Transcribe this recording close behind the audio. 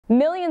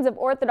Millions of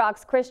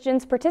Orthodox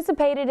Christians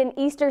participated in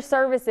Easter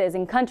services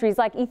in countries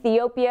like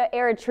Ethiopia,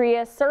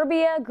 Eritrea,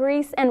 Serbia,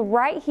 Greece, and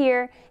right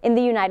here in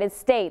the United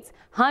States.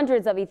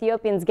 Hundreds of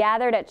Ethiopians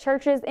gathered at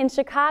churches in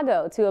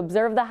Chicago to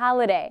observe the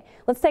holiday.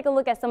 Let's take a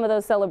look at some of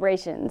those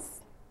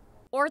celebrations.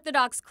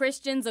 Orthodox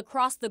Christians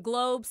across the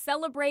globe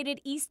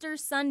celebrated Easter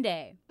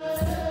Sunday.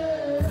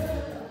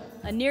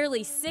 A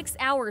nearly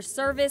 6-hour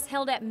service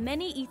held at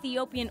many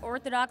Ethiopian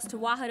Orthodox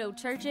Tewahedo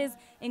Churches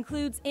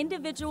includes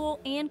individual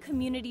and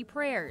community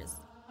prayers.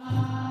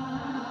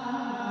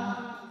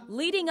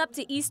 Leading up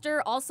to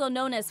Easter, also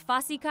known as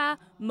Fasika,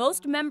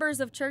 most members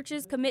of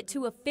churches commit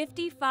to a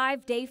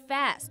 55-day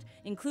fast,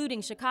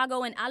 including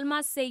Chicago and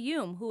Almas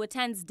Seyum, who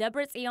attends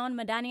Debret Zion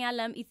Madani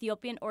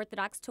Ethiopian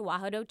Orthodox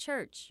Tewahedo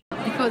Church.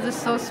 Because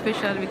it's so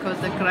special, because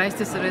the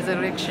Christ is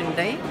Resurrection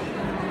Day.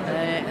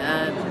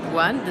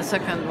 The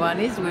second one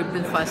is we've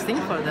been fasting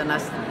for the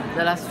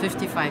last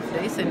 55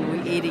 days, and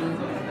we're eating,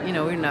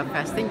 we're not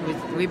fasting,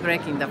 we're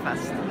breaking the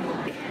fast.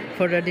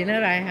 For the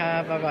dinner, I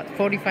have about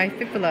 45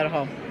 people at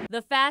home.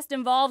 The fast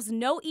involves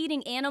no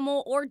eating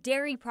animal or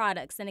dairy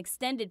products and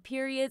extended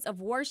periods of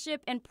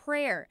worship and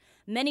prayer.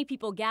 Many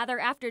people gather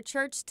after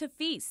church to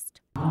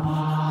feast.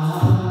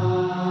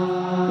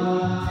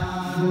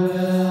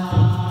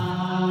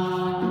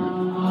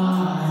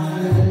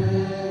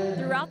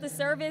 Throughout the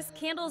service,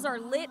 candles are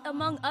lit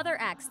among other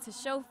acts to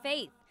show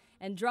faith,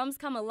 and drums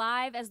come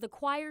alive as the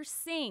choir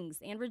sings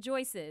and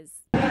rejoices.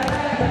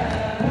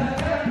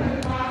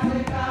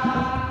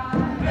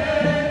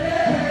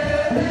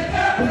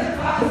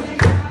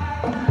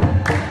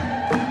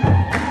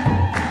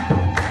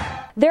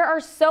 There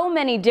are so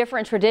many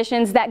different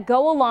traditions that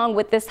go along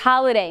with this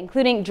holiday,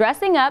 including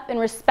dressing up in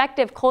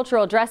respective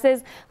cultural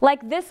dresses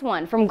like this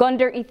one from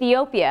Gondar,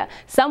 Ethiopia.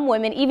 Some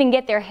women even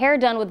get their hair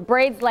done with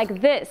braids like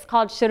this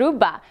called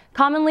shuruba,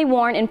 commonly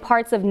worn in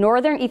parts of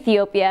northern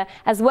Ethiopia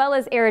as well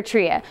as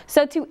Eritrea.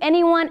 So to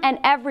anyone and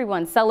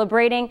everyone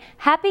celebrating,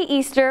 Happy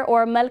Easter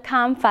or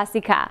Melkam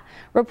Fasika.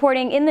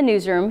 Reporting in the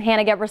newsroom,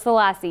 Hannah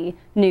Gebrselassie,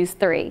 News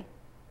 3.